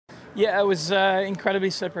Yeah, it was incredibly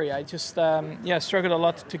slippery. I just yeah, struggled a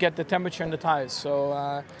lot to get the temperature in the tires,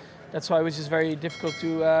 so that's why it was just very difficult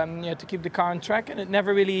to yeah, to keep the car on track, and it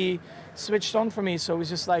never really switched on for me. So it was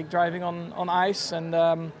just like driving on ice,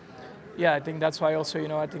 and yeah, I think that's why also,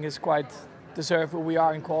 I think it's quite deserved where we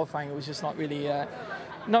are in qualifying. It was just not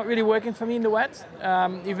really working for me in the wet,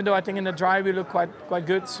 even though I think in the dry we look quite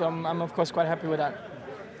good. So I'm of course quite happy with that.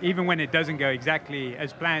 Even when it doesn't go exactly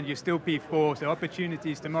as planned, you're still P4, so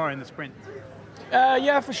opportunities tomorrow in the sprint.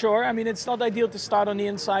 Yeah, for sure. I mean, it's not ideal to start on the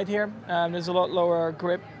inside here. There's a lot lower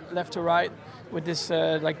grip left to right with this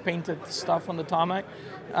like painted stuff on the tarmac.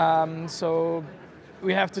 So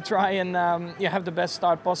we have to try and yeah, have the best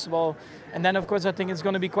start possible. And then, of course, I think it's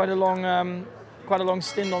going to be quite a long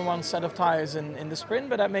stint on one set of tires in the sprint,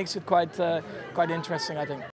 but that makes it quite interesting, I think.